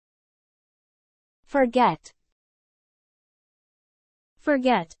 Forget.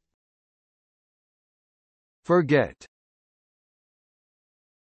 Forget. Forget.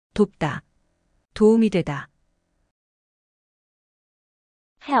 돕다, 도움이 되다,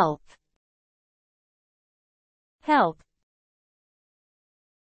 Help. Help.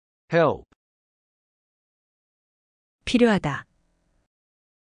 Help. 필요하다,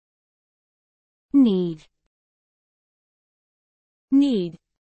 Need. Need.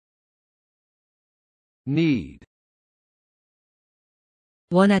 Need.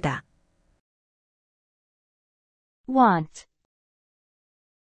 원하다, Want.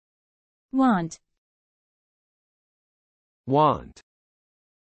 Want. Want.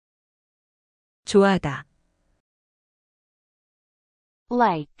 좋아하다,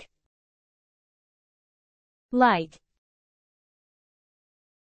 Like. Like.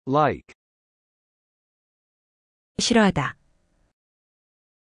 Like. 싫어하다,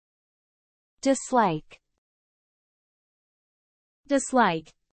 Dislike.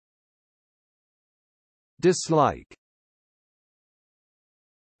 Dislike. Dislike.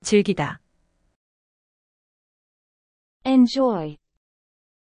 즐기다, Enjoy.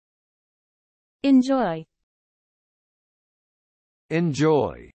 Enjoy.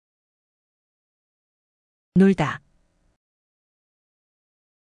 Enjoy. 놀다,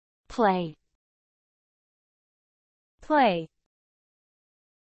 Play. Play.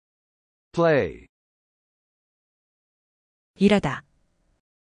 Play. 일하다,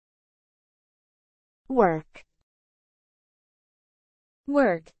 Work.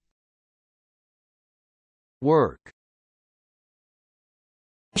 Work. Work.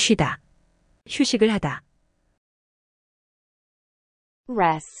 쉬다, 휴식을 하다,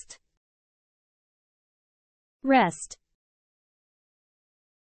 Rest. Rest.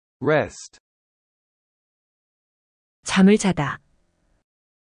 Rest. 잠을 자다,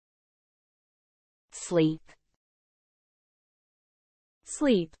 Sleep.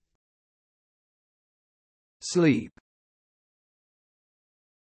 Sleep. Sleep.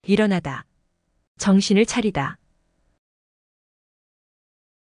 일어나다, 정신을 차리다,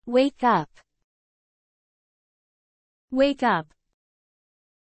 Wake up. Wake up.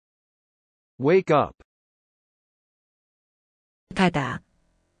 Wake up. 가다.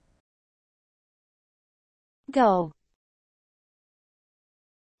 Go.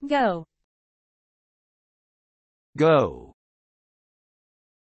 Go. Go.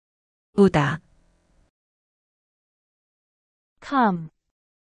 오다. Come.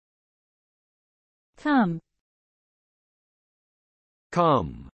 Come.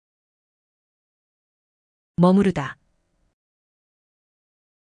 Come. 머무르다.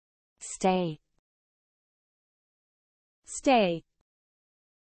 Stay. Stay.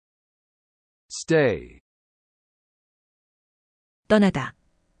 Stay. 떠나다.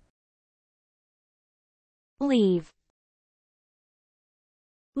 Leave.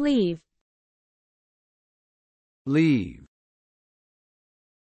 Leave. Leave.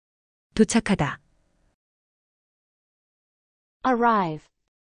 도착하다. Arrive.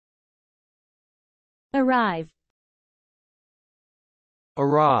 Arrive.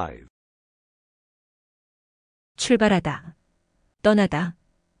 Arrive. 출발하다. 떠나다.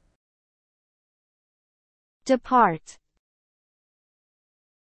 Depart.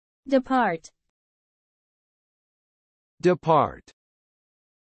 Depart. Depart.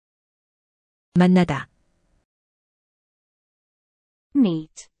 만나다.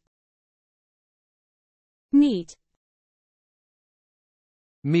 Meet. Meet.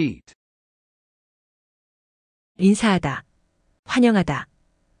 Meet. 인사하다. 환영하다.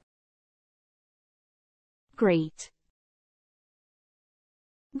 Greet.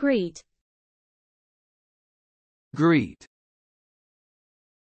 Greet. Greet.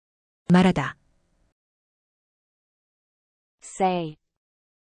 말하다. Say.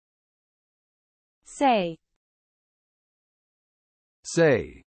 Say.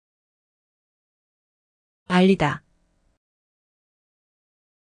 Say. 알리다.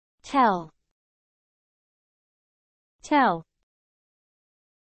 Tell. Tell.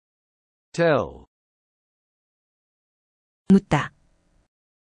 Tell. 묻다.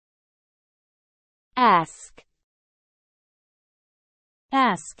 Ask.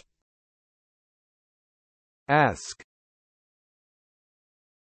 Ask. Ask.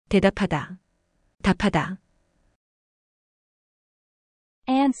 대답하다. 답하다.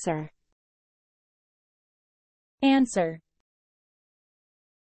 Answer. Answer.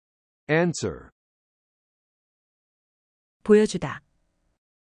 Answer. 보여주다.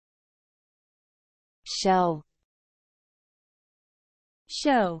 Show.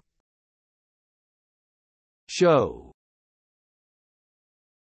 Show. Show.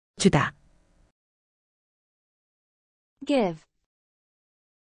 주다. Give.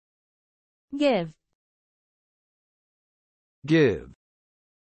 Give. Give.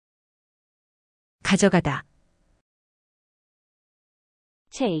 가져가다.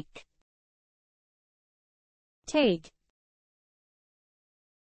 Take. Take.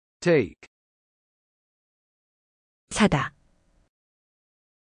 Take. 사다.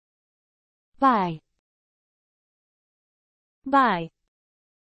 Buy. Buy.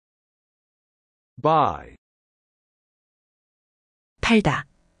 Buy. 팔다.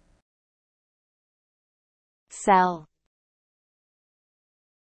 Sell.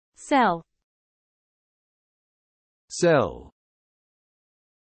 Sell. Sell.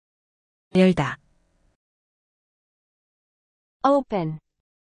 열다. Open.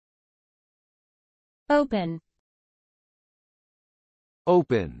 Open.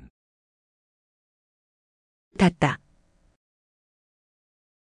 Open. 닫다.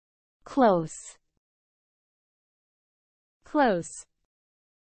 Close. Close.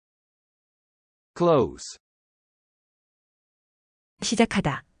 Close.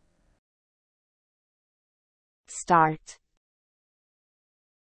 시작하다. Start.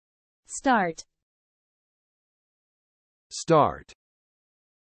 Start. Start.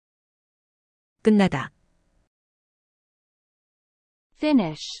 끝나다.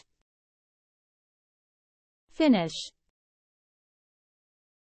 Finish. Finish.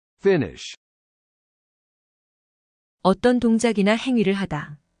 Finish. 어떤 동작이나 행위를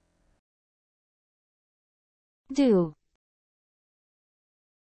하다. Do.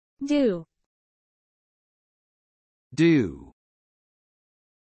 Do. Do.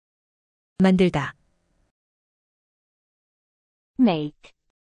 만들다. Make.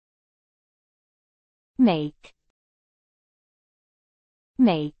 Make.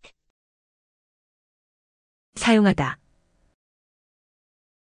 Make. 사용하다.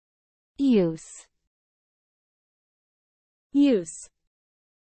 Use. Use.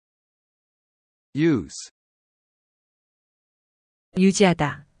 Use.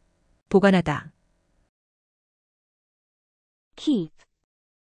 유지하다. 보관하다. Keep.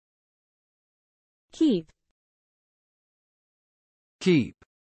 Keep. keep,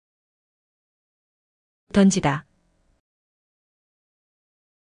 던지다,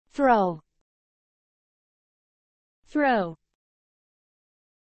 throw, throw,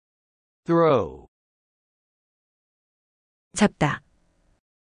 throw, 잡다,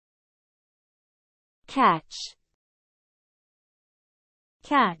 catch,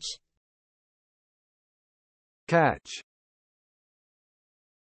 catch, catch,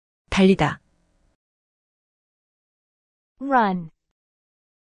 달리다, run,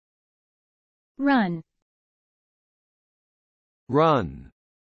 run, run,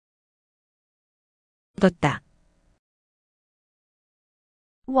 걷다,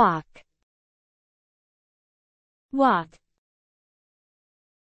 walk, walk,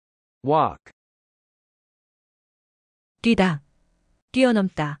 walk, 뛰다,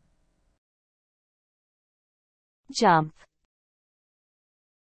 뛰어넘다, jump,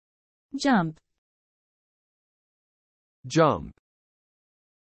 jump, jump,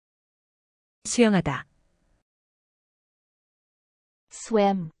 수영하다,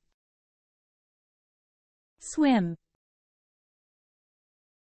 swim, swim,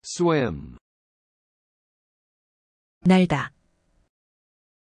 swim, 날다,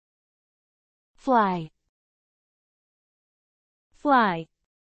 fly, fly,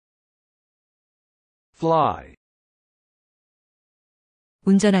 fly,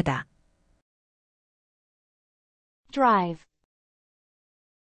 운전하다, drive,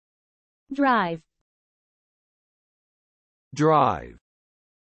 drive, drive,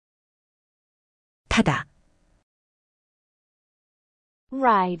 타다,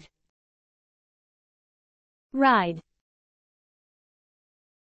 ride, ride,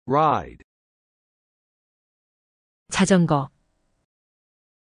 ride, 자전거,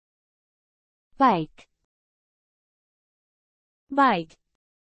 bike, bike,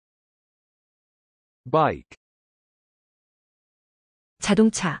 bike,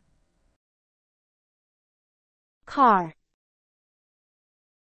 자동차, car,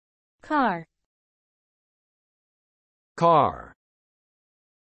 car, car,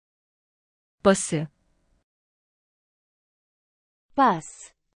 버스,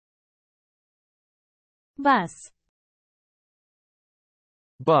 bus, bus,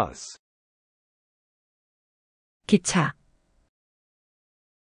 bus, 기차,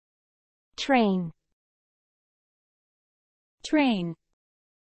 train, train,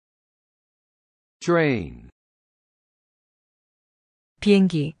 train,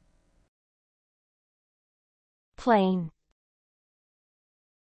 비행기, plane,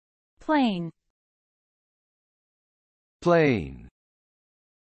 plane, plane,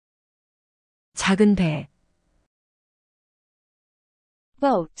 작은 배,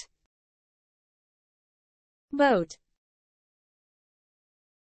 boat, boat,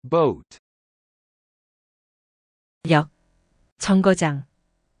 boat, 역, 정거장,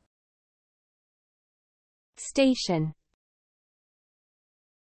 station,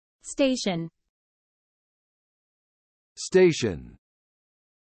 station, station,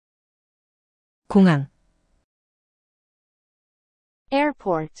 공항,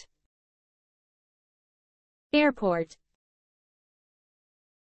 airport, airport,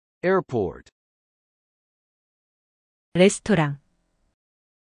 airport, 레스토랑,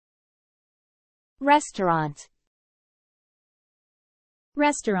 restaurant,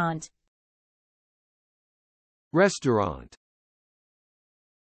 restaurant, restaurant,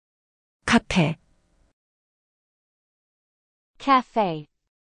 카페, cafe,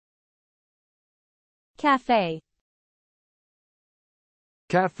 cafe,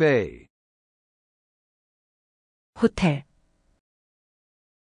 cafe, 호텔,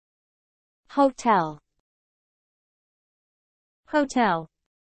 hotel, hotel,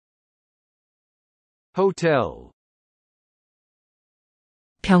 hotel,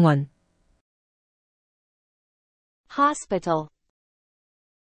 병원, hospital,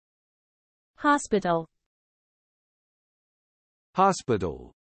 hospital,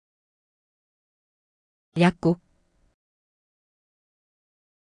 hospital, 약국,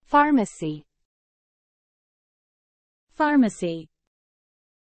 pharmacy, pharmacy,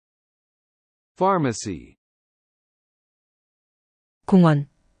 pharmacy, 공원,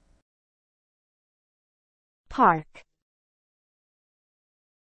 park,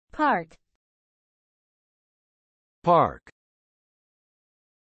 park, park,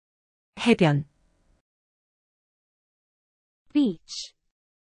 해변, beach,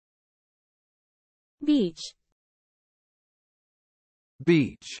 beach,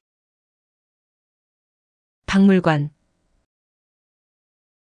 beach, 박물관,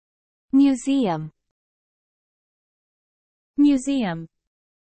 museum, museum,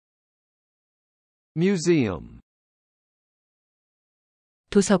 museum,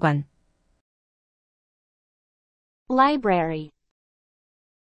 도서관, library,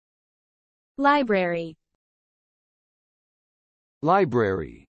 library,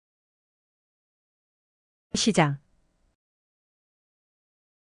 library, 시장,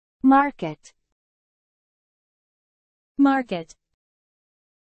 market, market,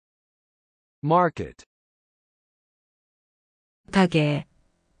 market, 가게,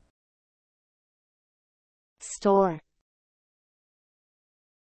 store,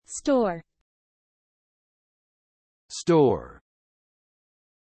 store, store,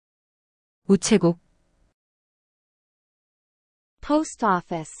 우체국, post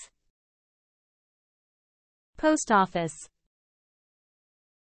office, post office,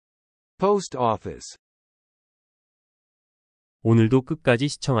 post office. 오늘도 끝까지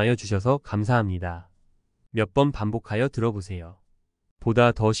시청하여 주셔서 감사합니다. 몇 번 반복하여 들어보세요.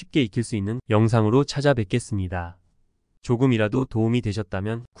 보다 더 쉽게 익힐 수 있는 영상으로 찾아뵙겠습니다. 조금이라도 도움이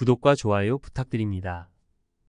되셨다면 구독과 좋아요 부탁드립니다.